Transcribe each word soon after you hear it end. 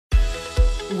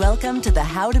Welcome to the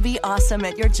How to Be Awesome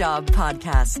at Your Job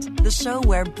podcast, the show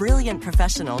where brilliant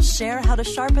professionals share how to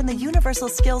sharpen the universal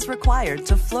skills required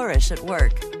to flourish at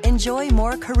work. Enjoy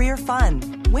more career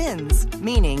fun, wins,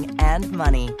 meaning, and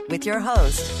money with your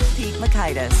host, Pete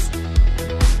Mockaitis.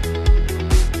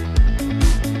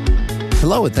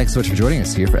 Hello, and thanks so much for joining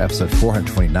us here for episode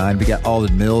 429. We got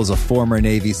Alden Mills, a former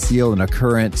Navy SEAL and a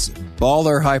current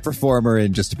baller high performer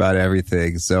in just about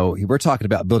everything. So we're talking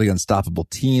about building unstoppable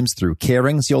teams through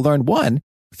caring. So you'll learn 1,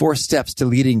 4 steps to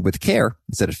leading with care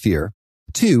instead of fear.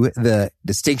 2, the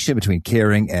distinction between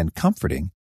caring and comforting.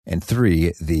 And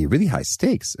 3, the really high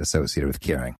stakes associated with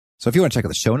caring. So if you want to check out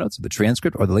the show notes, the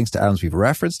transcript, or the links to items we've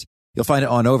referenced, you'll find it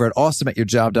on over at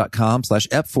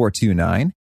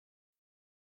awesomeatyourjob.com/ep429.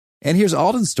 And here's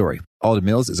Alden's story. Alden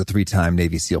Mills is a 3-time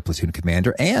Navy SEAL platoon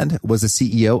commander and was the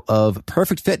CEO of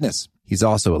Perfect Fitness. He's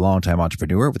also a longtime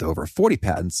entrepreneur with over 40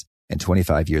 patents and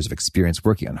 25 years of experience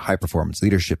working on high-performance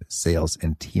leadership, sales,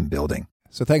 and team building.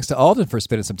 So thanks to Alden for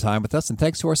spending some time with us, and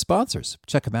thanks to our sponsors.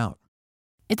 Check them out.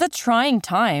 It's a trying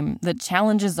time that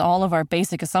challenges all of our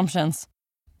basic assumptions.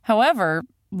 However,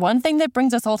 one thing that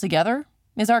brings us all together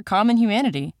is our common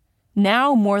humanity.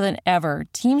 Now more than ever,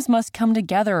 teams must come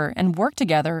together and work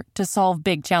together to solve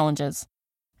big challenges.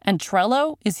 And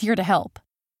Trello is here to help.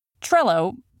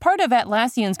 Trello, part of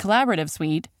Atlassian's collaborative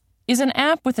suite, is an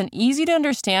app with an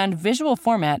easy-to-understand visual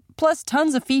format plus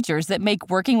tons of features that make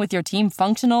working with your team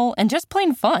functional and just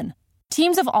plain fun.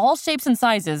 Teams of all shapes and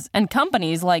sizes and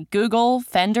companies like Google,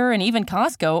 Fender, and even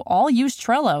Costco all use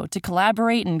Trello to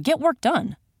collaborate and get work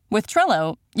done. With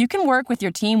Trello, you can work with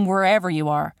your team wherever you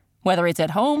are, whether it's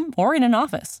at home or in an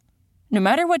office. No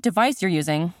matter what device you're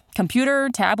using, computer,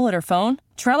 tablet, or phone,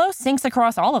 Trello syncs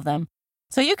across all of them,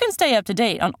 so you can stay up to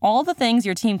date on all the things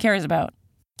your team cares about.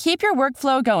 Keep your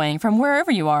workflow going from wherever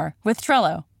you are with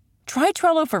Trello. Try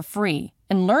Trello for free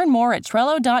and learn more at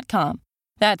Trello.com.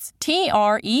 That's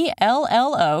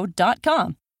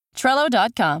Trello.com.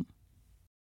 Trello.com.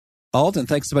 Alden,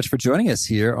 thanks so much for joining us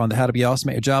here on the How to Be Awesome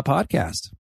at Your Job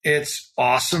podcast. It's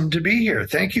awesome to be here.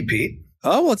 Thank you, Pete.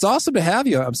 Oh, well, it's awesome to have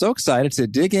you. I'm so excited to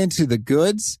dig into the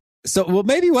goods. So,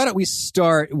 maybe why don't we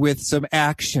start with some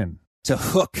action to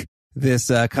hook this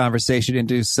conversation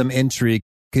into some intrigue.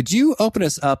 Could you open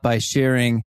us up by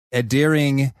sharing a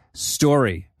daring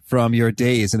story from your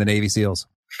days in the Navy SEALs?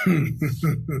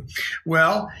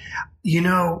 Well,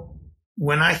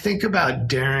 when I think about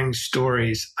daring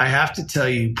stories, I have to tell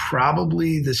you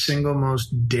probably the single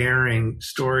most daring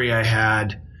story I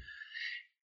had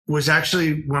was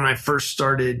actually when I first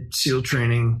started SEAL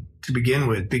training to begin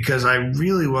with, because I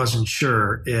really wasn't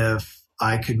sure if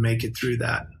I could make it through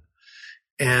that.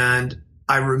 And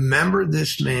I remember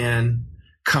this man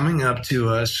coming up to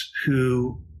us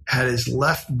who had his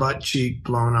left butt cheek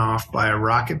blown off by a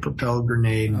rocket-propelled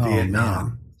grenade in Vietnam.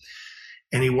 Man.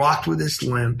 And he walked with this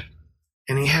limp,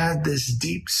 and he had this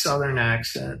deep Southern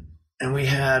accent. And we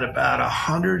had about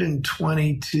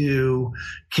 122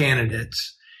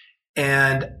 candidates.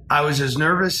 And I was as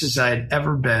nervous as I had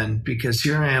ever been, because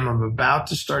here I am, I'm about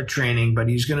to start training, but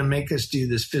he's going to make us do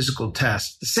this physical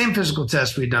test, the same physical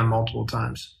test we'd done multiple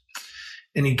times.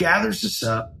 And he gathers us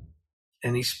up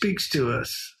and he speaks to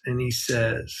us and he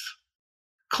says,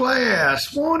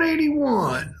 "Class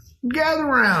 181, gather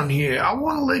around here. I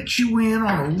want to let you in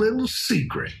on a little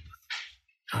secret."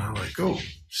 I'm like, "Oh,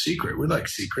 secret? We like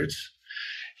secrets.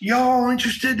 Y'all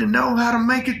interested to know how to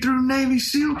make it through Navy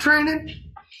SEAL training?"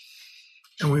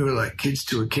 And we were like kids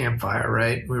to a campfire,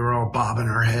 right? We were all bobbing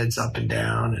our heads up and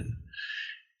down. And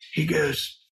he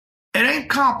goes, "It ain't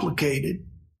complicated.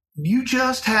 You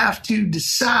just have to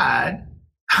decide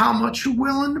how much you're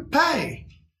willing to pay.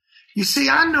 You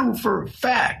see, I know for a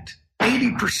fact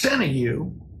 80% of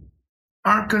you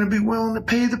aren't going to be willing to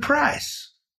pay the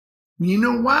price. You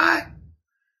know why?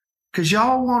 Because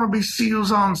y'all want to be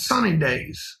SEALs on sunny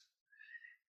days."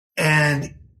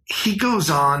 And he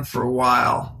goes on for a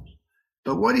while.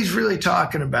 But what he's really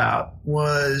talking about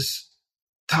was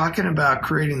talking about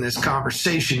creating this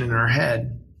conversation in our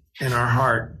head, in our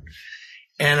heart.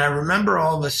 And I remember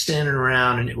all of us standing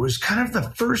around, and it was kind of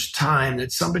the first time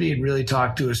that somebody had really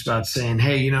talked to us about saying,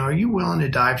 "Hey, are you willing to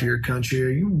die for your country? Are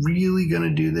you really going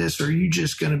to do this? Or are you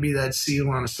just going to be that SEAL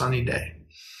on a sunny day?"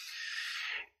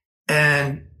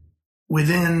 And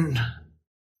within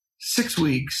 6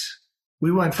 weeks,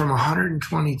 we went from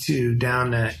 122 down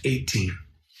to 18.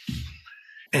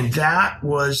 And that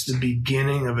was the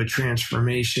beginning of a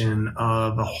transformation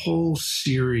of a whole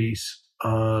series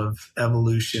of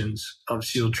evolutions of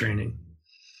SEAL training.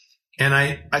 And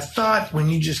I thought when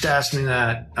you just asked me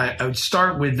that, I would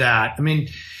start with that. I mean,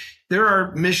 There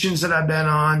are missions that I've been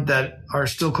on that are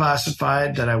still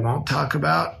classified that I won't talk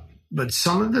about. But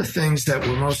some of the things that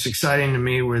were most exciting to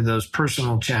me were those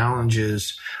personal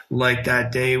challenges, like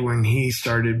that day when he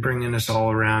started bringing us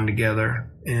all around together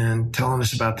and telling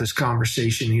us about this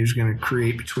conversation he was going to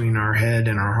create between our head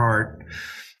and our heart,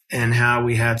 and how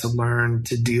we had to learn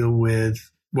to deal with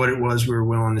what it was we were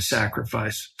willing to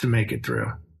sacrifice to make it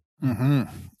through. Mm-hmm.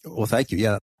 Well, thank you.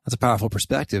 Yeah, that's a powerful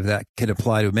perspective that can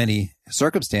apply to many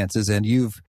circumstances. And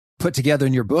you've put together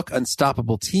in your book,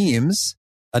 Unstoppable Teams,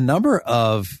 a number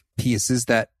of pieces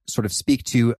that sort of speak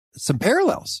to some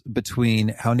parallels between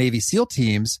how Navy SEAL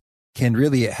teams can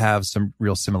really have some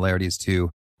real similarities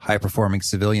to high-performing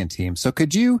civilian teams. So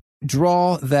could you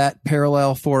draw that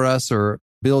parallel for us or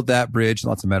build that bridge?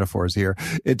 Lots of metaphors here.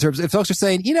 In terms of, if folks are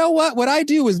saying, you know what I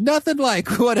do is nothing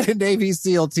like what a Navy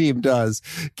SEAL team does.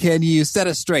 Can you set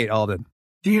us straight, Alden?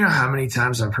 Do you know how many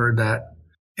times I've heard that?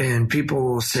 And people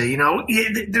will say,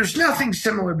 there's nothing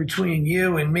similar between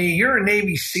you and me. You're a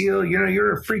Navy SEAL,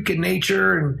 you're a freak of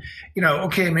nature. And,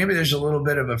 okay, maybe there's a little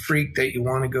bit of a freak that you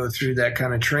want to go through that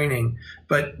kind of training.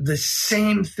 But the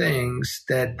same things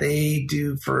that they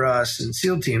do for us in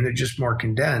SEAL team, they're just more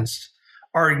condensed,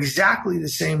 are exactly the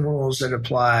same rules that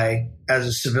apply as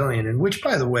a civilian. And which,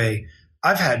 by the way,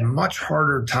 I've had much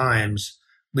harder times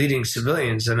leading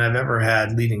civilians than I've ever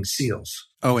had leading SEALs.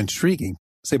 Oh, intriguing.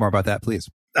 Say more about that, please.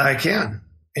 I can.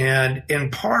 And in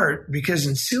part because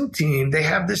in SEAL team, they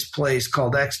have this place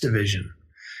called X Division.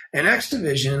 And X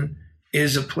Division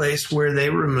is a place where they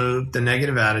remove the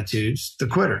negative attitudes, the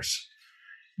quitters.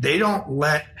 They don't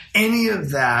let any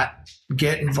of that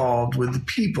get involved with the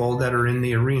people that are in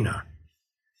the arena.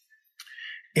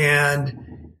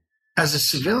 And as a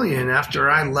civilian, after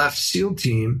I left SEAL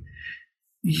team,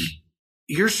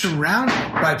 you're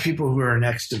surrounded by people who are in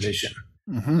X Division.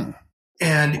 Mm-hmm.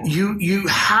 And you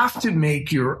have to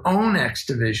make your own X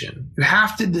Division. You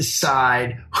have to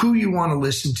decide who you want to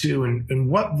listen to and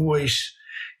what voice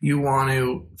you want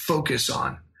to focus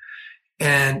on.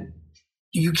 And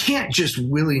you can't just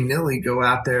willy-nilly go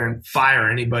out there and fire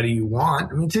anybody you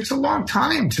want. I mean, it takes a long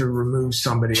time to remove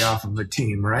somebody off of a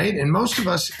team, right? And most of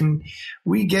us,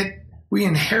 we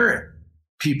inherit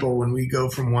people when we go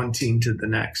from one team to the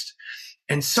next.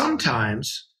 And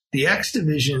sometimes the X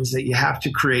divisions that you have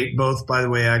to create, both, by the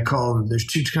way, I call them, there's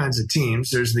two kinds of teams.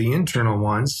 There's the internal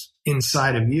ones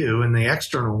inside of you and the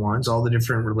external ones, all the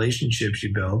different relationships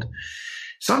you build.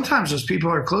 Sometimes those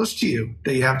people are close to you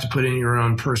that you have to put in your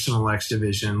own personal X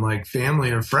division, like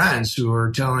family or friends who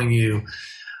are telling you,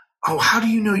 oh, how do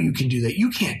you know you can do that? You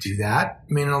can't do that.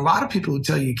 I mean, a lot of people who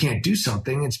tell you you can't do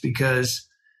something, it's because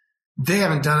they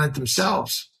haven't done it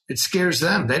themselves. It scares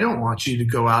them. They don't want you to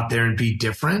go out there and be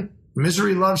different.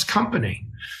 Misery loves company.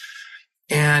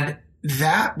 And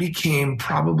that became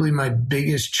probably my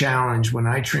biggest challenge when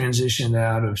I transitioned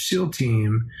out of SEAL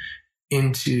team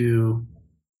into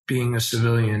being a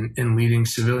civilian and leading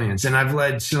civilians. And I've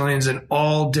led civilians in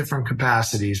all different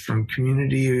capacities, from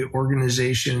community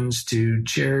organizations to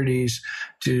charities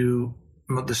to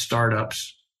the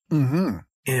startups. Mm-hmm.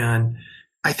 And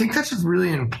I think that's a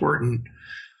really important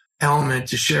element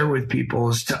to share with people,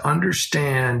 is to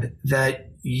understand that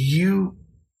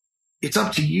it's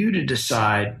up to you to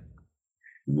decide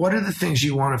what are the things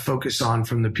you want to focus on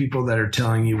from the people that are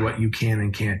telling you what you can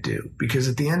and can't do. Because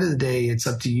at the end of the day, it's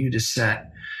up to you to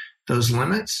set those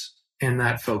limits and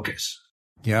that focus.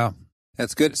 Yeah,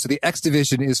 that's good. So the X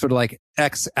division is sort of like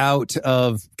X out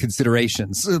of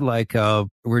considerations. Like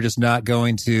we're just not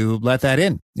going to let that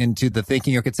into the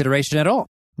thinking or consideration at all.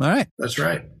 All right. That's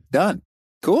right. Done.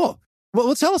 Cool.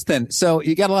 Well, tell us then. So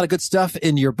you got a lot of good stuff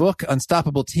in your book,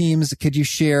 Unstoppable Teams. Could you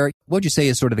share, what would you say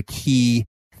is sort of the key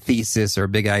thesis or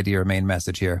big idea or main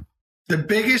message here? The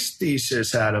biggest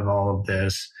thesis out of all of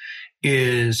this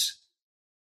is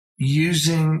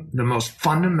using the most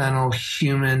fundamental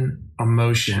human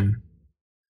emotion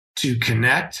to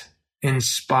connect,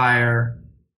 inspire,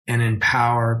 and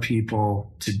empower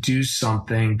people to do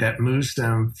something that moves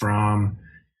them from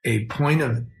a point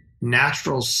of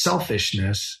natural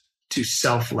selfishness to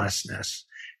selflessness.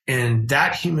 And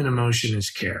that human emotion is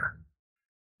care.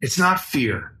 It's not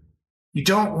fear. You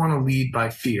don't want to lead by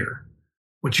fear.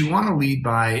 What you want to lead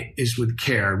by is with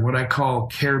care, what I call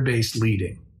care-based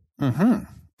leading. Mm-hmm.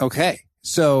 Okay.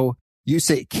 So you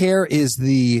say care is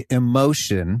the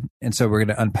emotion. And so we're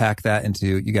going to unpack that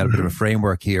into, you got a bit of a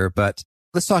framework here, but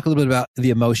let's talk a little bit about the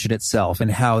emotion itself and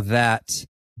how that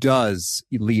does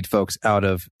lead folks out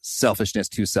of selfishness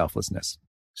to selflessness.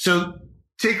 So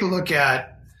take a look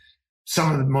at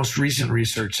some of the most recent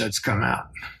research that's come out.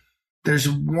 There's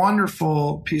a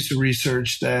wonderful piece of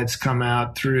research that's come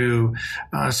out through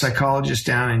a psychologist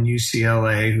down in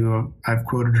UCLA who I've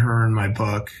quoted her in my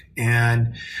book.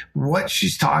 And what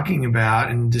she's talking about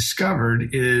and discovered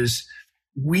is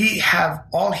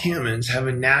all humans have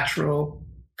a natural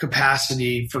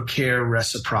capacity for care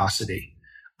reciprocity.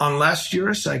 Unless you're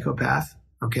a psychopath,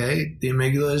 okay, the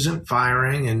amygdala isn't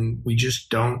firing and we just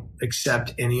don't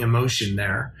accept any emotion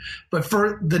there. But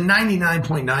for the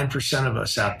 99.9% of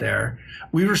us out there,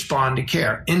 we respond to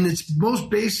care. In its most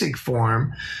basic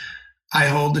form, I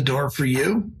hold the door for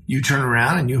you, you turn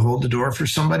around and you hold the door for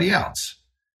somebody else,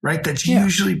 right? That's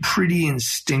usually pretty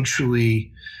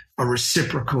instinctually a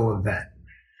reciprocal event.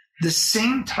 The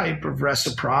same type of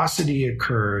reciprocity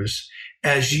occurs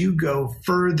as you go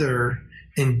further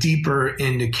and deeper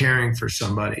into caring for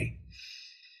somebody.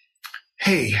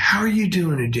 Hey, how are you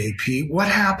doing today, Pete? What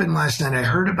happened last night? I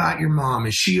heard about your mom.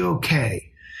 Is she okay?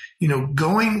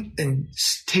 Going and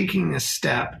taking a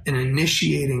step and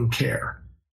initiating care.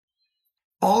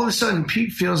 All of a sudden,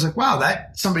 Pete feels like, wow,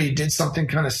 that somebody did something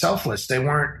kind of selfless. They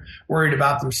weren't worried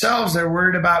about themselves. They're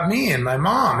worried about me and my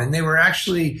mom. And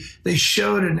they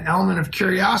showed an element of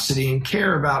curiosity and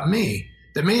care about me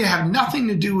that may have nothing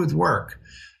to do with work,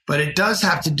 but it does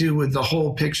have to do with the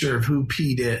whole picture of who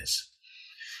Pete is.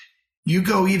 You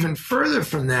go even further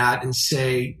from that and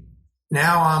say,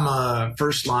 now I'm a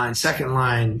first line, second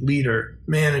line leader,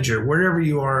 manager, wherever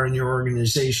you are in your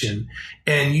organization.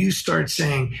 And you start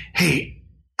saying, hey,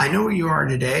 I know where you are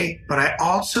today, but I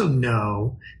also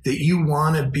know that you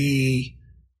want to be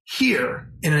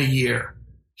here in a year.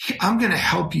 I'm going to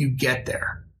help you get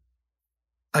there.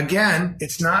 Again,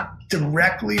 it's not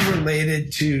directly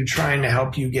related to trying to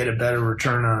help you get a better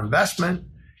return on investment.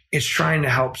 It's trying to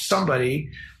help somebody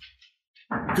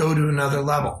go to another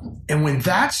level. And when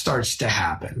that starts to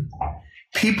happen,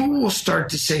 people will start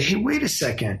to say, hey, wait a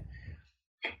second.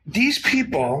 These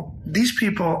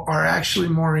people are actually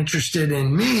more interested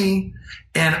in me,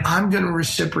 and I'm going to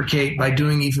reciprocate by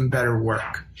doing even better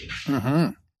work. Mm-hmm.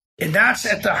 And that's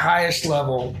at the highest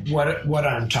level what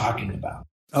I'm talking about.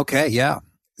 Okay, yeah.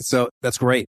 So that's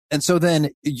great. And so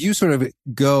then you sort of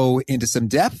go into some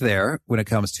depth there when it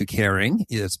comes to caring.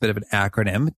 It's a bit of an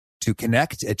acronym: to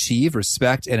connect, achieve,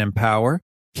 respect, and empower.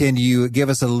 Can you give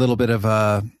us a little bit of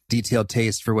a detailed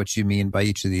taste for what you mean by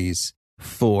each of these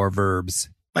 4 verbs?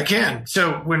 I can.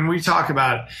 So when we talk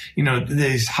about,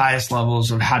 these highest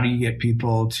levels of how do you get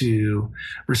people to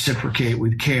reciprocate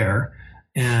with care,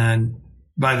 and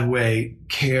by the way,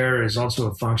 care is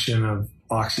also a function of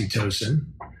oxytocin,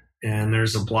 and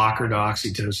there's a blocker to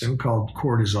oxytocin called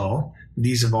cortisol.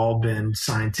 These have all been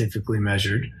scientifically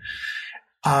measured.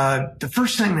 The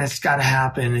first thing that's got to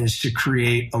happen is to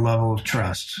create a level of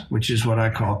trust, which is what I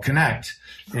call connect.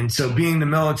 And so being the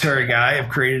military guy, I've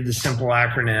created the simple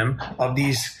acronym of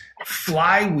these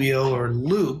flywheel or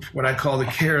loop, what I call the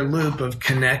care loop of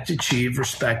connect, achieve,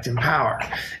 respect, empower.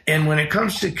 And when it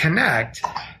comes to connect,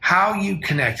 how you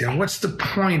connect and what's the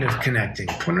point of connecting?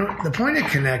 The point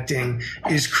of connecting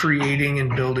is creating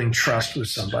and building trust with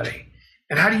somebody.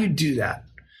 And how do you do that?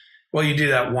 Well, you do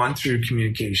that, one, through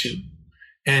communication.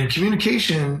 And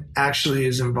communication actually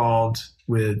is involved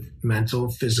with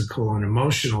mental, physical, and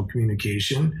emotional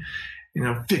communication.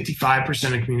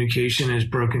 55% of communication is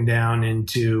broken down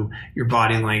into your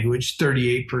body language.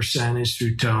 38% is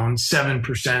through tone.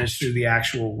 7% is through the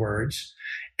actual words.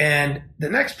 And the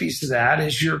next piece of that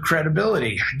is your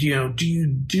credibility. Do you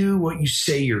do what you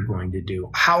say you're going to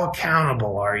do? How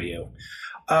accountable are you?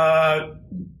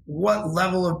 What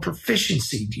level of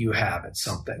proficiency do you have at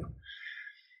something?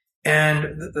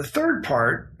 And the third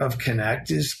part of connect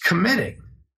is committing,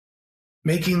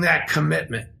 making that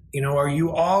commitment. Are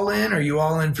you all in? Are you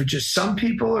all in for just some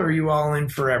people, or are you all in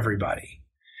for everybody?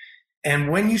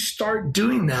 And when you start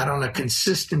doing that on a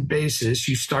consistent basis,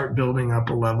 you start building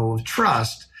up a level of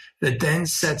trust that then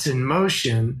sets in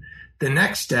motion the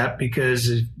next step, because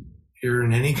if you're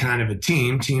in any kind of a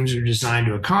team, teams are designed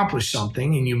to accomplish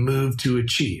something, and you move to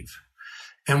achieve.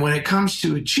 And when it comes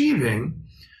to achieving,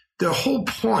 the whole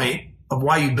point of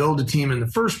why you build a team in the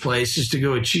first place is to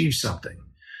go achieve something.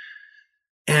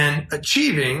 And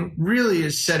achieving really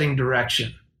is setting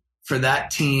direction for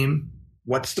that team.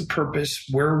 What's the purpose?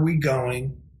 Where are we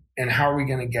going? And how are we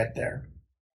going to get there?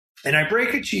 And I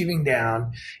break achieving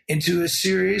down into a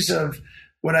series of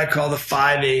what I call the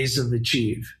 5 A's of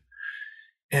achieve.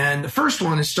 And the first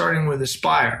one is starting with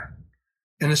aspire.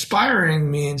 And aspiring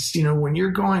means, when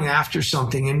you're going after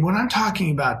something, and when I'm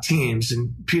talking about teams,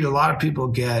 and Pete, a lot of people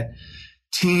get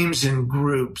teams and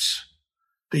groups.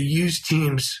 They use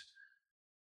teams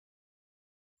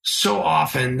so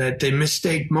often that they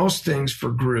mistake most things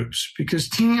for groups, because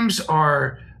teams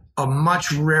are a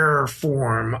much rarer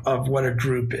form of what a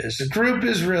group is. A group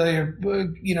is really,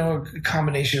 a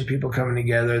combination of people coming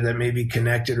together that may be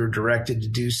connected or directed to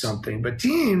do something. But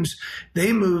teams,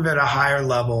 they move at a higher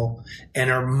level and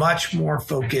are much more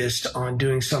focused on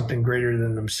doing something greater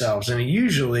than themselves. And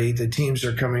usually the teams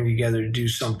are coming together to do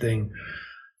something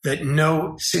that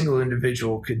no single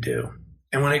individual could do.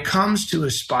 And when it comes to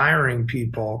aspiring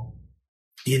people,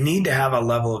 you need to have a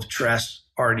level of trust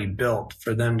already built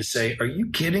for them to say, are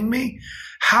you kidding me?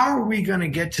 How are we going to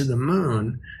get to the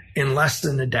moon in less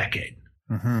than a decade?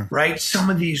 Mm-hmm. Right? Some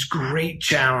of these great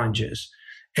challenges.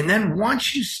 And then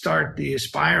once you start the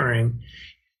aspiring,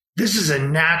 this is a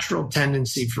natural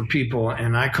tendency for people.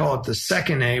 And I call it the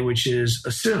second A, which is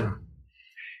assume.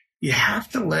 You have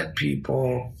to let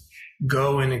people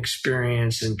go and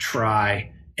experience and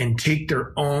try and take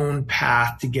their own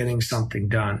path to getting something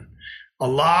done. A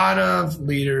lot of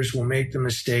leaders will make the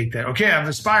mistake that, okay, I've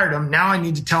inspired them. Now I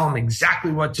need to tell them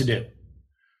exactly what to do.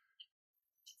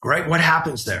 Right? What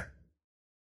happens there?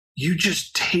 You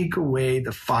just take away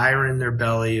the fire in their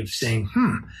belly of saying,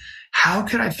 how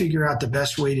could I figure out the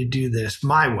best way to do this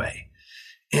my way?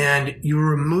 And you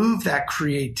remove that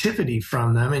creativity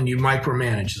from them and you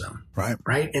micromanage them.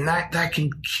 Right? And that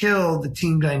can kill the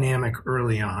team dynamic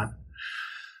early on.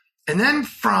 And then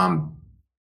from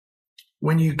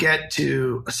when you get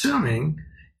to assuming,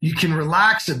 you can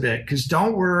relax a bit, because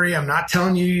don't worry, I'm not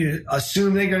telling you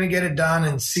assume they're going to get it done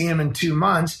and see them in 2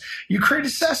 months. You create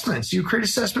assessments. You create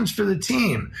assessments for the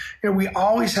team. We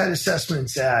always had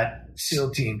assessments at SEAL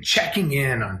Team, checking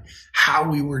in on how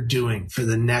we were doing for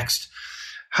the next,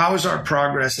 how is our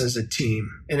progress as a team?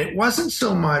 And it wasn't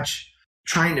so much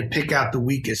trying to pick out the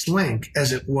weakest link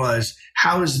as it was,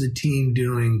 how is the team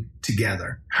doing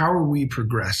together? How are we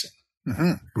progressing?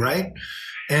 Mm-hmm. Right?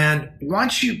 And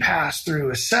once you pass through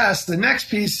assess, the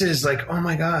next piece is like, oh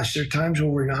my gosh, there are times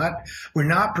where we're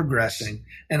not progressing.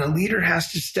 And a leader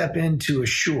has to step in to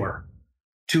assure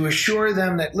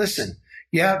them that, listen,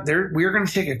 we're going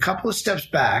to take a couple of steps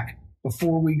back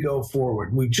before we go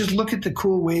forward. We just look at the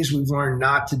cool ways we've learned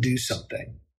not to do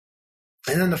something.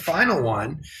 And then the final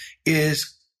one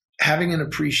is having an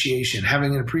appreciation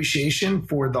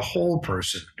for the whole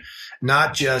person.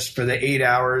 Not just for the 8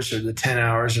 hours or the 10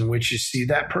 hours in which you see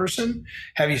that person.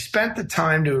 Have you spent the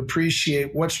time to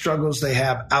appreciate what struggles they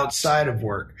have outside of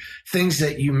work? Things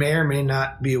that you may or may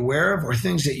not be aware of, or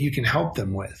things that you can help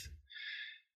them with.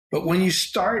 But when you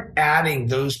start adding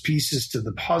those pieces to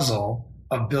the puzzle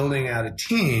of building out a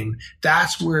team,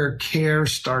 that's where care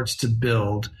starts to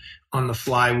build on the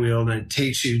flywheel. And it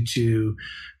takes you to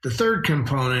the third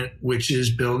component, which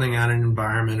is building out an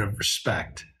environment of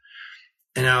respect.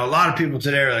 And now a lot of people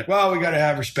today are like, well, we got to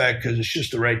have respect because it's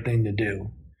just the right thing to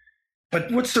do. But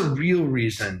what's the real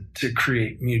reason to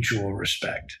create mutual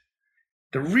respect?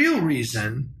 The real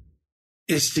reason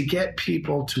is to get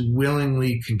people to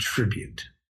willingly contribute.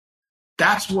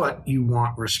 That's what you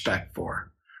want respect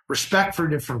for. Respect for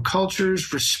different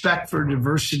cultures, respect for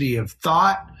diversity of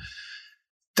thought.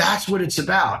 That's what it's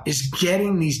about, is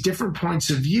getting these different points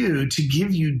of view to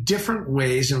give you different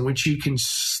ways in which you can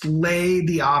slay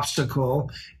the obstacle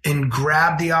and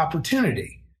grab the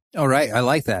opportunity. All right. I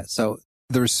like that. So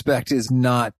the respect is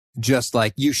not just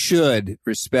like you should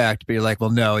respect, but you're like, well,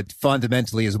 no, it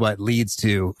fundamentally is what leads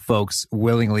to folks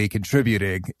willingly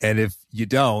contributing. And if you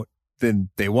don't, then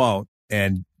they won't,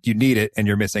 and you need it and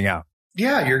you're missing out.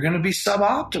 Yeah, you're going to be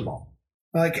suboptimal.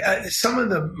 Like some of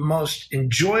the most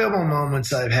enjoyable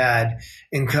moments I've had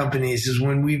in companies is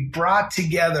when we brought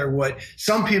together what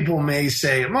some people may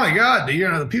say, oh my God,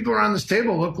 the people around this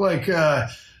table look like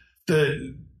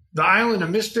the island of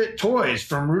misfit toys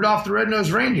from Rudolph the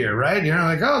Red-Nosed Reindeer, right?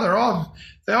 Like, oh,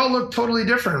 they all look totally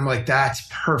different. I'm like, that's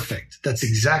perfect. That's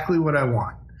exactly what I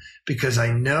want, because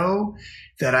I know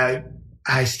that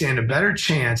I stand a better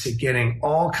chance at getting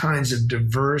all kinds of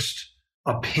diverse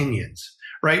opinions.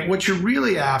 Right? What you're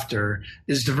really after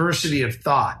is diversity of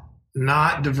thought,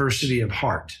 not diversity of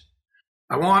heart.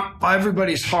 I want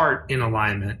everybody's heart in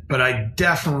alignment, but I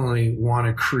definitely want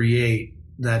to create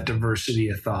that diversity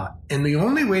of thought. And the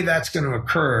only way that's going to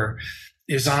occur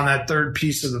is on that third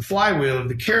piece of the flywheel of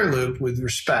the care loop with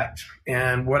respect.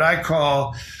 And what I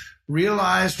call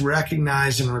realize,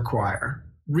 recognize, and require.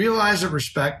 Realize that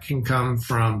respect can come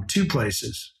from two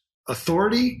places,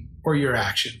 authority or your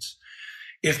actions.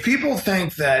 If people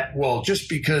think that, well, just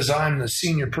because I'm the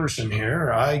senior person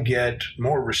here, I get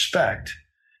more respect,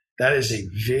 that is a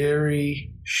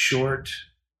very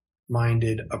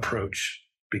short-minded approach,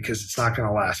 because it's not going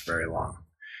to last very long,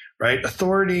 right?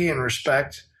 Authority and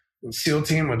respect, The SEAL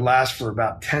team would last for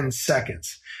about 10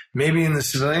 seconds. Maybe in the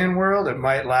civilian world, it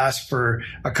might last for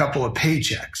a couple of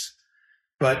paychecks.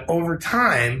 But over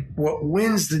time, what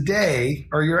wins the day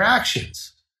are your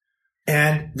actions.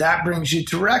 And that brings you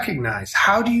to recognize.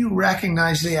 How do you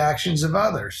recognize the actions of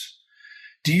others?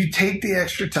 Do you take the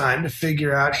extra time to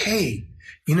figure out, hey,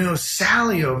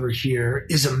 Sally over here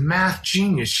is a math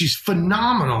genius. She's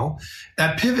phenomenal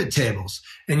at pivot tables.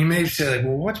 And you may say,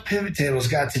 well, what's pivot tables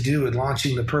got to do with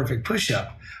launching the perfect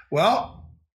push-up? Well,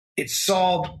 it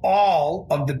solved all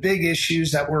of the big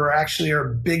issues that were actually our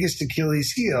biggest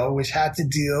Achilles heel, which had to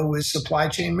deal with supply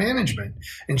chain management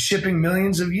and shipping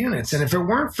millions of units. And if it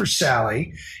weren't for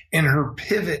Sally and her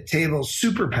pivot table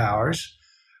superpowers,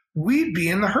 we'd be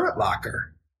in the hurt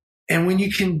locker. And when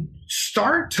you can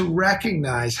start to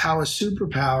recognize how a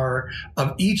superpower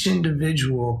of each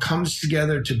individual comes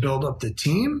together to build up the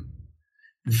team,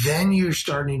 then you're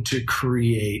starting to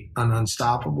create an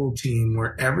unstoppable team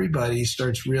where everybody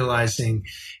starts realizing,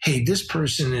 hey, this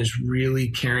person is really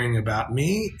caring about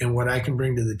me and what I can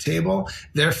bring to the table.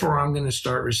 Therefore, I'm going to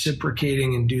start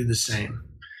reciprocating and do the same.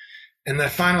 And the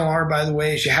final R, by the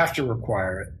way, is you have to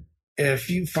require it.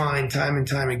 If you find time and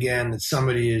time again that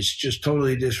somebody is just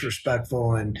totally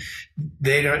disrespectful and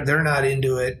they're not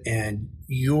into it, and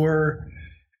your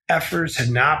efforts have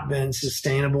not been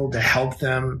sustainable to help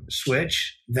them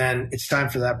switch, then it's time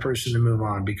for that person to move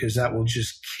on, because that will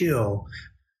just kill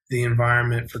the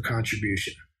environment for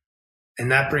contribution. And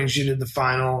that brings you to the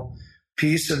final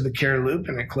piece of the care loop,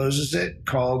 and it closes it,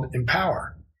 called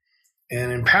empower.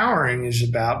 And empowering is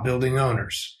about building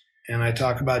owners. And I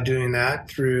talk about doing that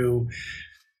through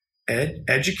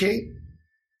educate,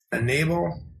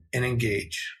 enable, and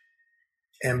engage.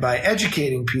 And by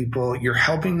educating people, you're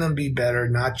helping them be better,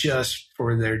 not just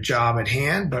for their job at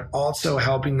hand, but also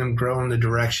helping them grow in the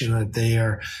direction that they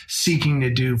are seeking to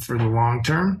do for the long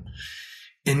term.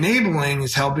 Enabling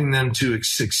is helping them to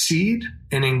succeed,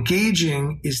 and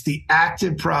engaging is the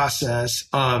active process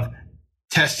of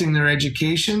testing their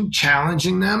education,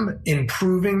 challenging them,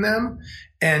 improving them,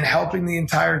 and helping the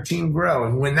entire team grow.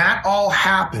 And when that all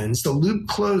happens, the loop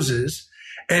closes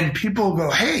and people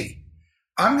go, hey,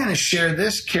 I'm going to share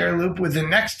this care loop with the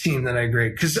next team that I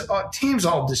grade, because teams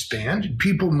all disband and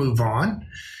people move on.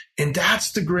 And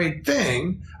that's the great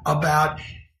thing about,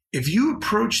 if you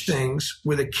approach things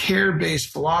with a care-based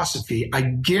philosophy, I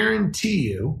guarantee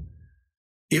you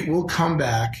it will come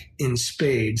back in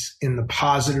spades in the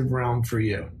positive realm for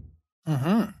you.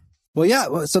 Mm-hmm. Well,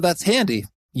 yeah. So that's handy,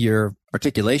 your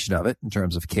articulation of it in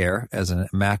terms of care as a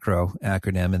macro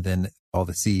acronym, and then all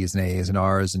the C's and A's and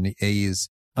R's and A's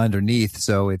underneath.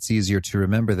 So it's easier to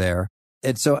remember there.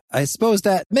 And so I suppose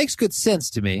that makes good sense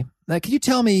to me. Now, can you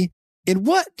tell me, in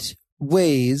what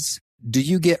ways do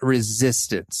you get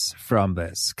resistance from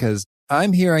this? Because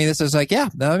I'm hearing this as like, yeah,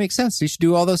 that makes sense. You should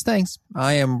do all those things.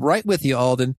 I am right with you,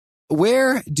 Alden.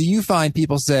 Where do you find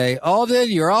people say,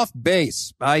 Alden, you're off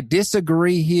base? I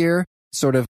disagree here.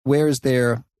 Sort of, where's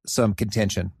there some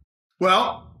contention?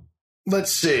 Well,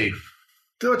 let's see.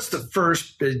 What's the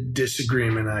first big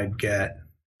disagreement I'd get?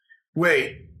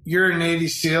 Wait, you're a Navy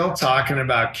SEAL talking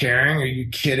about caring? Are you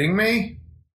kidding me?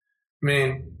 I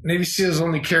mean, Navy SEALs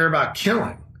only care about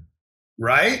killing,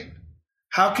 right?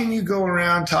 How can you go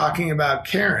around talking about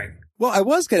caring? Well, I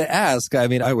was going to ask, I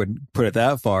mean, I wouldn't put it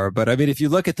that far, but I mean, if you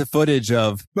look at the footage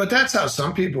of... But that's how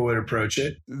some people would approach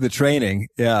it. The training,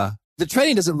 yeah. The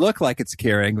training doesn't look like it's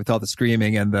caring with all the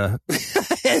screaming and the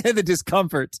and the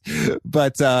discomfort.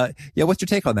 But yeah, what's your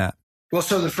take on that? Well,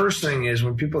 so the first thing is,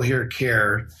 when people hear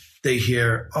care, they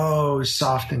hear, oh,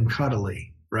 soft and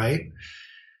cuddly, right?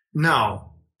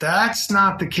 No, that's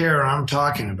not the care I'm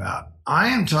talking about. I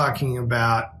am talking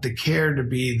about the care to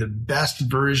be the best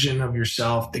version of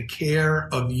yourself, the care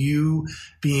of you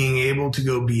being able to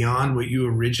go beyond what you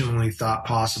originally thought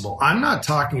possible. I'm not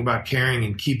talking about caring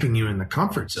and keeping you in the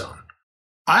comfort zone.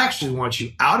 I actually want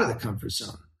you out of the comfort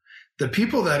zone. The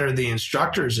people that are the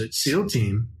instructors at SEAL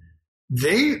Team,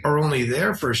 they are only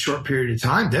there for a short period of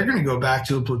time. They're going to go back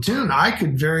to a platoon. I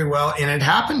could very well, and it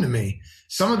happened to me,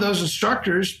 some of those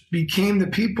instructors became the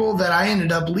people that I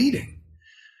ended up leading.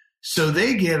 So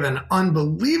they give an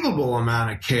unbelievable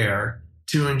amount of care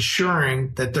to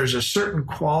ensuring that there's a certain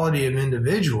quality of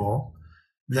individual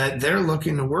that they're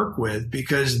looking to work with,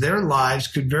 because their lives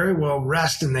could very well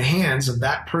rest in the hands of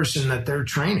that person that they're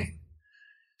training.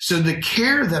 So the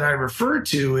care that I refer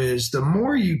to is, the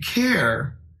more you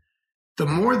care, the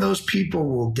more those people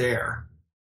will dare.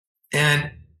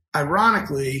 And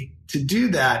ironically, to do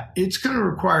that, it's going to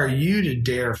require you to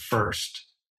dare first.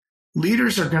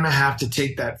 Leaders are going to have to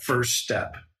take that first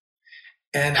step.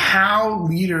 And how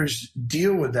leaders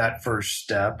deal with that first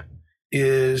step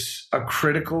is a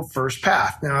critical first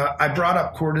path. Now, I brought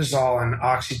up cortisol and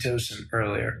oxytocin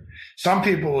earlier. Some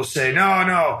people will say,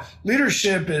 no,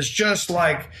 leadership is just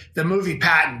like the movie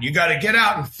Patton. You got to get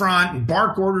out in front and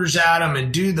bark orders at them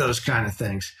and do those kind of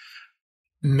things.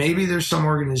 Maybe there's some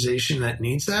organization that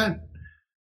needs that,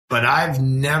 but I've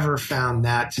never found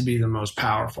that to be the most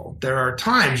powerful. There are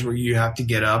times where you have to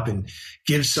get up and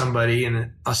give somebody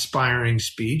an aspiring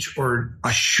speech or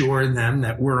assure them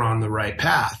that we're on the right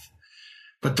path.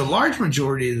 But the large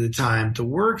majority of the time, the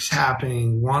work's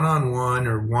happening one-on-one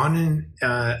or one in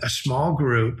a small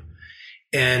group,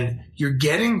 and you're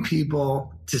getting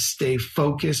people to stay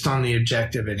focused on the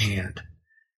objective at hand.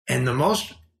 And the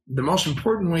most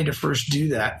important way to first do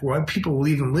that, why people will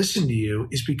even listen to you,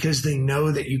 is because they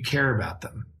know that you care about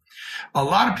them. A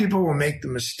lot of people will make the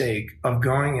mistake of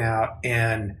going out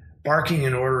and barking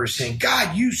an order or saying,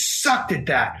 God, you sucked at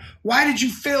that. Why did you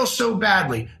fail so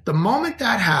badly? The moment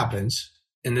that happens,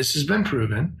 and this has been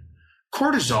proven,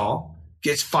 cortisol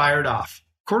gets fired off.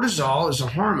 Cortisol is a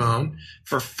hormone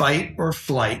for fight or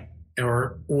flight,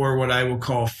 or what I will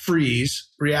call freeze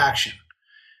reaction.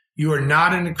 You are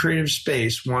not in a creative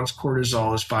space once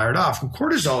cortisol is fired off. And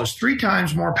cortisol is 3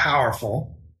 times more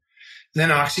powerful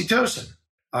than oxytocin.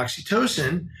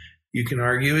 Oxytocin, you can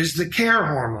argue, is the care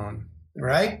hormone,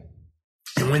 right?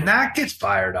 And when that gets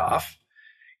fired off,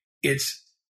 it's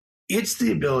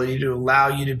the ability to allow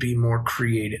you to be more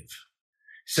creative.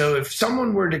 So if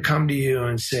someone were to come to you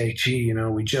and say, gee,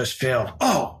 we just failed.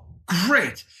 Oh,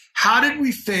 great. How did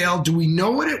we fail? Do we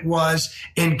know what it was?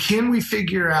 And can we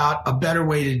figure out a better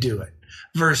way to do it?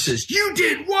 Versus, you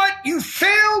did what? You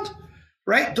failed?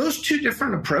 Right? Those 2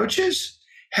 different approaches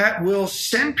will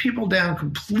send people down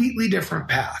completely different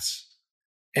paths.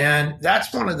 And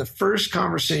that's one of the first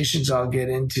conversations I'll get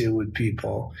into with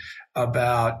people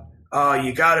about, oh,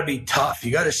 you got to be tough.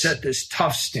 You got to set this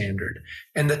tough standard.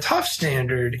 And the tough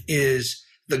standard is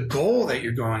the goal that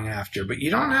you're going after, but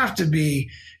you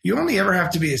only ever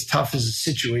have to be as tough as the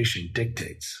situation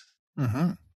dictates.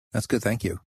 Mm-hmm. That's good. Thank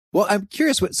you. Well, I'm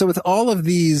curious. So with all of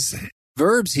these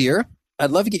verbs here,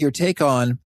 I'd love to get your take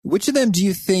on which of them do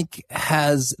you think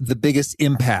has the biggest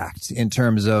impact in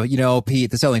terms of,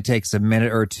 Pete, this only takes a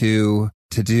minute or 2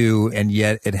 to do, and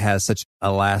yet it has such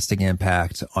a lasting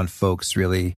impact on folks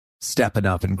really stepping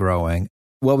up and growing.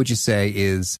 What would you say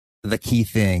is the key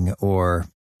thing, or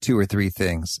 2 or 3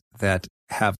 things that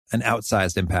have an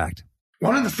outsized impact?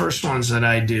 One of the first ones that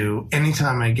I do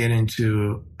anytime I get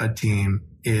into a team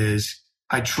is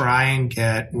I try and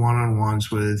get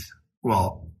one-on-ones with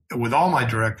all my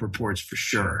direct reports for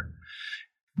sure,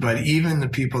 but even the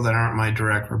people that aren't my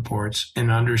direct reports, and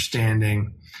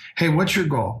understanding, hey, what's your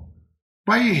goal?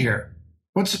 Why are you here?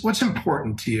 What's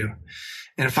important to you?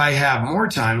 And if I have more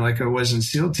time, like I was in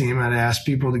SEAL team, I'd ask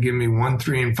people to give me 1,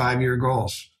 3, and 5-year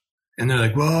goals. And they're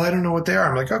like, well, I don't know what they are.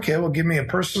 I'm like, okay, well, give me a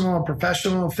personal, a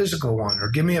professional, a physical one, or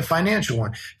give me a financial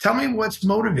one. Tell me what's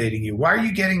motivating you. Why are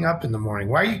you getting up in the morning?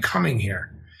 Why are you coming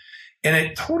here? And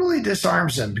it totally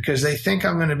disarms them, because they think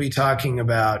I'm going to be talking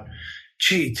about,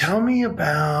 gee, tell me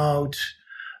about,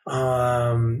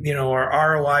 our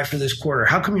ROI for this quarter.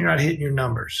 How come you're not hitting your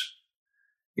numbers?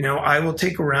 I will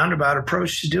take a roundabout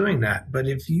approach to doing that. But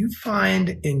if you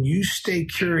find and you stay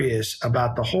curious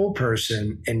about the whole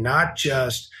person and not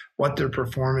just what their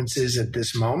performance is at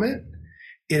this moment,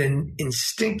 it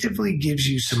instinctively gives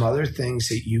you some other things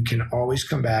that you can always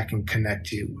come back and connect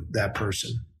to with that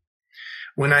person.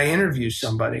 When I interview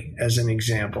somebody, as an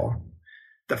example,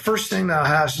 the first thing that I'll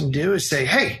have them do is say,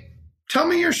 hey, tell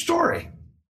me your story.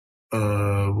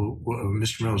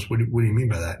 Mr. Mills, what do you mean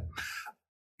by that?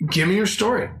 Give me your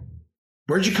story.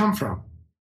 Where'd you come from?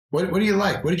 What do you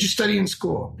like? What did you study in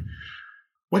school?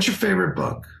 What's your favorite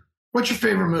book? What's your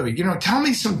favorite movie? Tell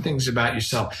me some things about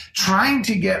yourself. Trying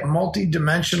to get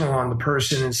multidimensional on the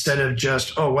person instead of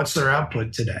just, what's their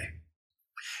output today?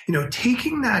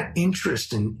 Taking that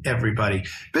interest in everybody.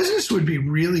 Business would be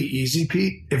really easy,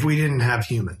 Pete, if we didn't have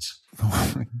humans.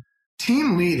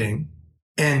 Team leading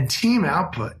and team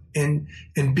output and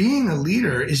being a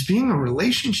leader is being a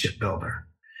relationship builder.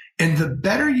 And the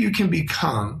better you can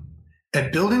become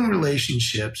at building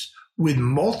relationships with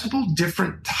multiple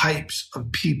different types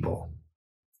of people,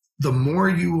 the more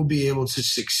you will be able to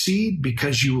succeed,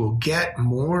 because you will get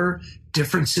more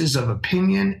differences of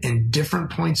opinion and different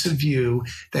points of view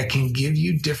that can give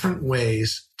you different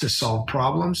ways to solve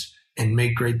problems and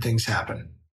make great things happen.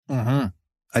 Mm-hmm.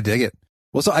 I dig it.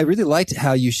 Well, so I really liked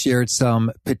how you shared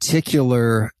some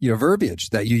particular, verbiage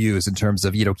that you use in terms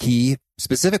of, key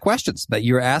specific questions that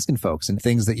you're asking folks and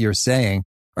things that you're saying.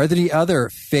 Are there any other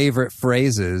favorite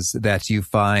phrases that you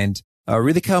find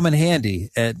really come in handy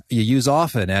and you use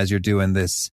often as you're doing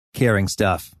this caring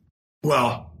stuff?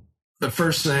 Well, the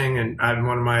first thing, and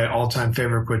one of my all-time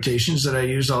favorite quotations that I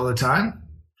use all the time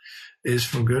is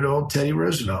from good old Teddy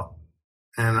Roosevelt.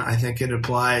 And I think it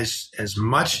applies as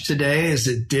much today as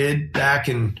it did back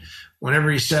in whenever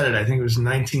he said it. I think it was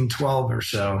 1912 or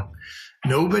so.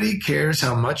 Nobody cares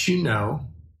how much you know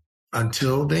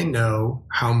until they know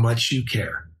how much you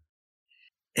care.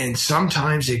 And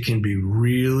sometimes it can be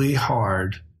really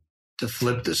hard to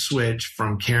flip the switch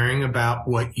from caring about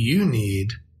what you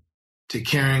need to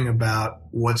caring about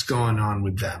what's going on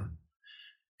with them.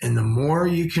 And the more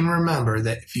you can remember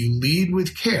that if you lead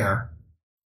with care,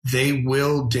 they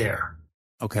will dare.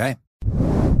 Okay.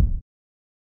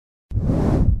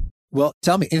 Well,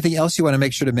 tell me, anything else you want to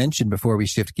make sure to mention before we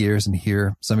shift gears and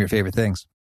hear some of your favorite things?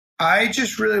 I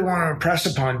just really want to impress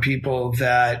upon people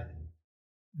that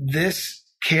this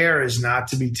care is not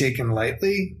to be taken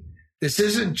lightly. This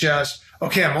isn't just,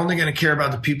 okay, I'm only going to care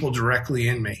about the people directly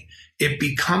in me. It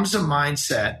becomes a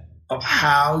mindset of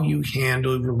how you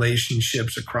handle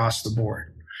relationships across the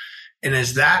board. And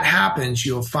as that happens,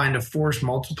 you'll find a force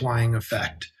multiplying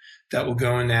effect that will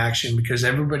go into action because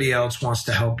everybody else wants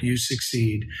to help you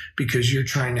succeed because you're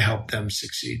trying to help them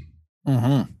succeed.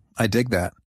 Mm-hmm. I dig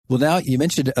that. Well, now you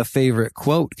mentioned a favorite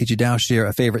quote. Could you now share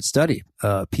a favorite study,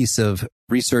 a piece of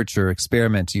research or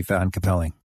experiment you found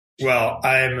compelling? Well,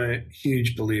 I am a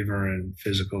huge believer in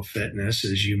physical fitness,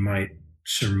 as you might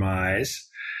surmise.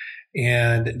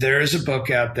 And there is a book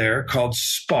out there called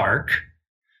Spark.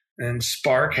 And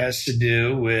Spark has to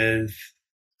do with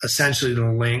essentially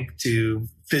the link to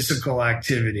physical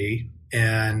activity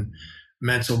and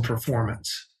mental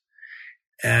performance.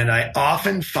 And I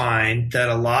often find that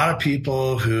a lot of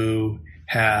people who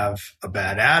have a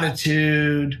bad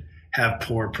attitude, have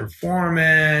poor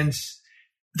performance,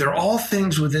 they're all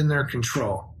things within their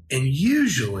control. And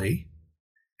usually,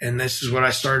 and this is what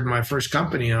I started my first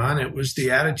company on, it was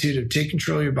the attitude of take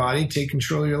control of your body, take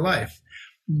control of your life.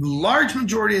 Large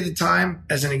majority of the time,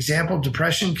 as an example,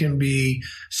 depression can be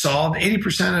solved.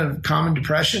 80% of common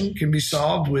depression can be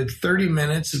solved with 30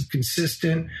 minutes of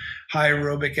consistent high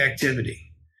aerobic activity.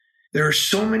 There are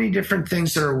so many different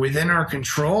things that are within our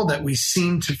control that we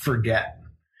seem to forget.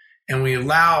 And we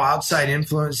allow outside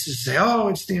influences to say, oh,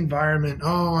 it's the environment.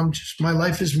 Oh, my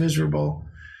life is miserable.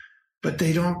 But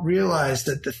they don't realize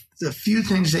that the few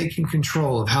things they can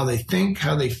control of how they think,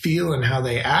 how they feel, and how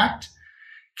they act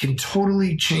can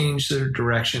totally change their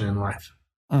direction in life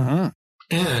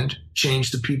and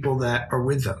change the people that are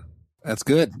with them. That's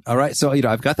good. All right. So,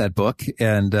 I've got that book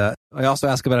and I also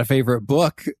ask about a favorite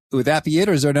book. Would that be it?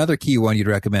 Or is there another key one you'd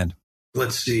recommend?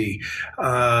 Let's see.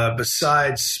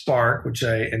 Besides Spark, which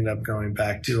I end up going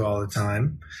back to all the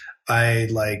time, I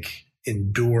like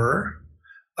Endure.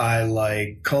 I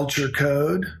like Culture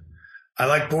Code. I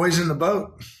like Boys in the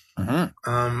Boat.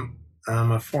 I'm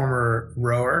a former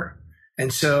rower.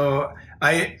 And so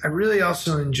I really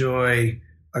also enjoy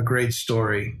a great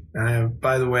story.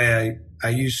 By the way, I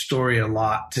use story a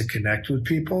lot to connect with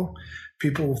people.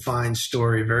 People will find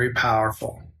story very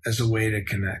powerful as a way to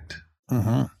connect.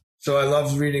 So I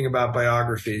love reading about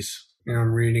biographies.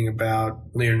 I'm reading about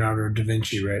Leonardo da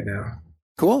Vinci right now.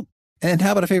 Cool. And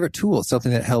how about a favorite tool,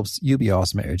 something that helps you be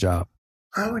awesome at your job?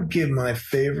 I would give my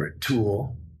favorite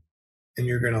tool, and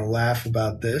you're going to laugh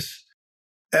about this,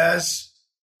 as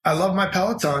I love my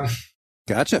Peloton.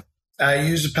 Gotcha. I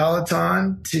use a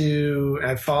Peloton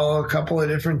I follow a couple of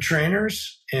different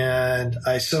trainers, and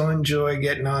I so enjoy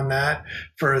getting on that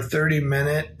for a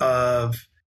 30-minute of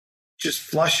just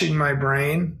flushing my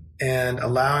brain and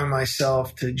allowing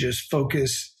myself to just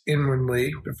focus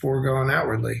inwardly before going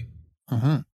outwardly.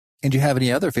 And do you have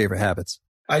any other favorite habits?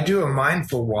 I do a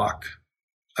mindful walk.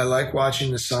 I like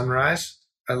watching the sunrise.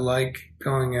 I like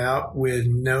going out with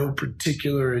no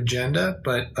particular agenda,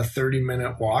 but a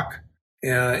 30-minute walk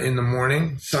in the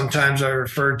morning. Sometimes I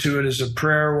refer to it as a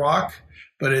prayer walk,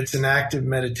 but it's an active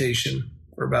meditation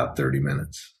for about 30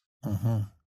 minutes.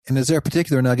 And is there a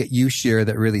particular nugget you share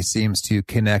that really seems to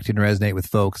connect and resonate with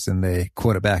folks and they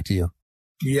quote it back to you?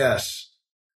 Yes.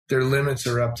 Their limits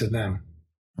are up to them.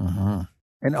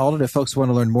 And Alden, if folks want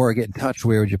to learn more or get in touch,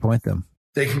 where would you point them?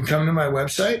 They can come to my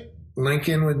website, link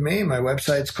in with me. My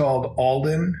website's called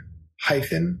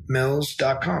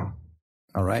alden-mills.com.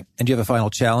 All right. And do you have a final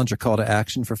challenge or call to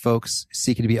action for folks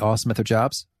seeking to be awesome at their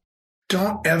jobs?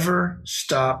 Don't ever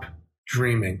stop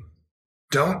dreaming.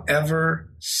 Don't ever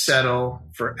settle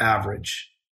for average.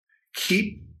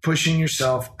 Keep pushing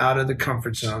yourself out of the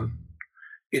comfort zone.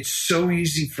 It's so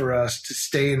easy for us to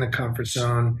stay in the comfort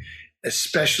zone,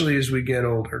 especially as we get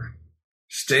older.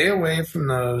 Stay away from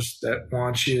those that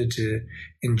want you to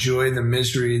enjoy the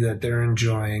misery that they're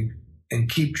enjoying, and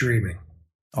keep dreaming.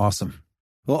 Awesome.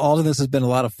 Well, Alden, this has been a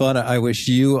lot of fun. I wish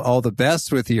you all the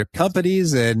best with your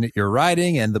companies and your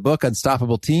writing and the book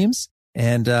Unstoppable Teams.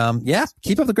 And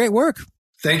keep up the great work.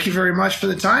 Thank you very much for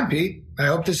the time, Pete. I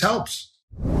hope this helps.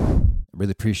 I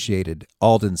really appreciated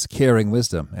Alden's caring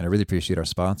wisdom, and I really appreciate our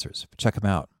sponsors. Check them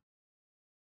out.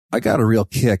 I got a real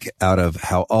kick out of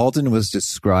how Alden was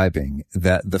describing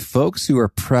that the folks who are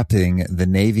prepping the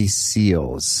Navy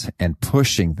SEALs and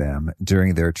pushing them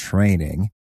during their training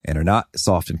and are not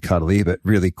soft and cuddly, but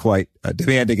really quite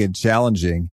demanding and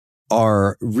challenging,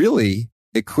 are really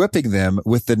equipping them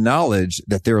with the knowledge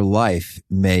that their life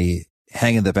may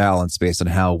hang in the balance based on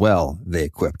how well they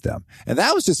equipped them. And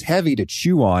that was just heavy to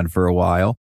chew on for a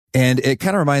while. And it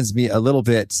kind of reminds me a little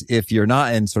bit, if you're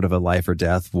not in sort of a life or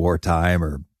death wartime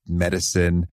or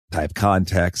medicine type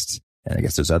context, and I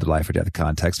guess there's other life or death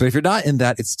context, but if you're not in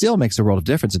that, it still makes a world of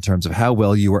difference in terms of how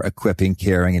well you are equipping,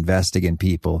 caring, investing in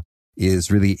people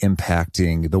is really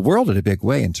impacting the world in a big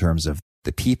way in terms of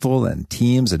the people and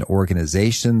teams and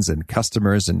organizations and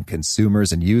customers and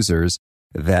consumers and users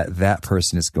that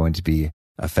person is going to be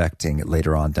affecting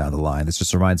later on down the line. This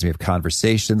just reminds me of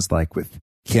conversations like with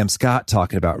Kim Scott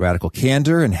talking about radical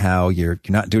candor and how you're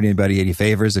not doing anybody any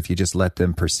favors if you just let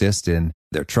them persist in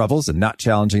their troubles and not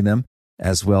challenging them,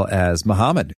 as well as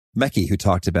Muhammad Mekki, who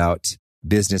talked about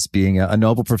business being a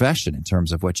noble profession in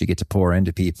terms of what you get to pour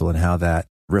into people and how that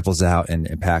ripples out and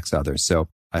impacts others. So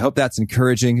I hope that's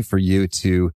encouraging for you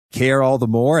to care all the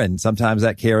more. And sometimes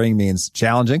that caring means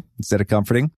challenging instead of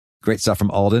comforting. Great stuff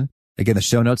from Alden. Again, the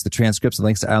show notes, the transcripts, and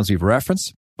links to items we've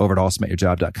referenced over at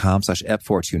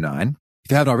awesomeatyourjob.com/ep429. If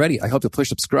you haven't already, I hope you'll push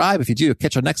subscribe. If you do,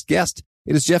 catch our next guest.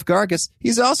 It is Jeff Gargas.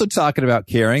 He's also talking about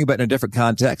caring, but in a different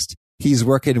context. He's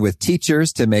working with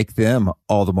teachers to make them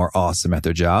all the more awesome at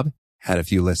their job. Had a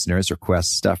few listeners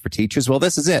request stuff for teachers. Well,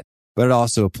 this is it. But it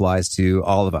also applies to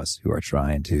all of us who are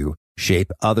trying to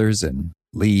shape others and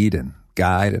lead and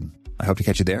guide. And I hope to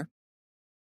catch you there.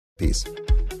 Peace.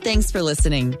 Thanks for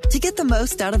listening. To get the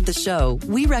most out of the show,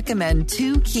 we recommend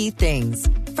 2 key things.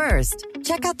 First,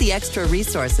 check out the extra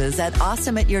resources at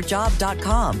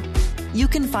awesomeatyourjob.com. You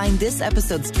can find this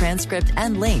episode's transcript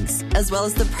and links, as well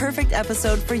as the perfect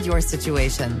episode for your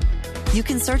situation. You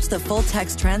can search the full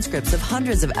text transcripts of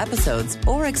hundreds of episodes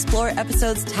or explore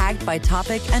episodes tagged by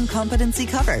topic and competency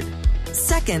covered.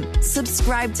 Second,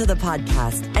 subscribe to the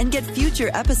podcast and get future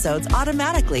episodes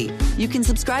automatically. You can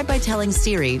subscribe by telling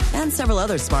Siri and several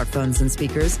other smartphones and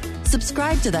speakers,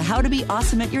 subscribe to the How to Be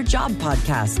Awesome at Your Job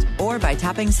podcast, or by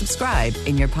tapping subscribe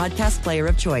in your podcast player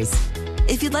of choice.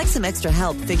 If you'd like some extra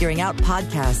help figuring out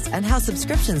podcasts and how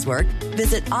subscriptions work,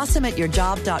 visit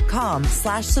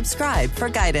awesomeatyourjob.com/subscribe for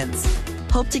guidance.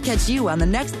 Hope to catch you on the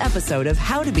next episode of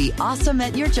How to Be Awesome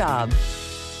at Your Job.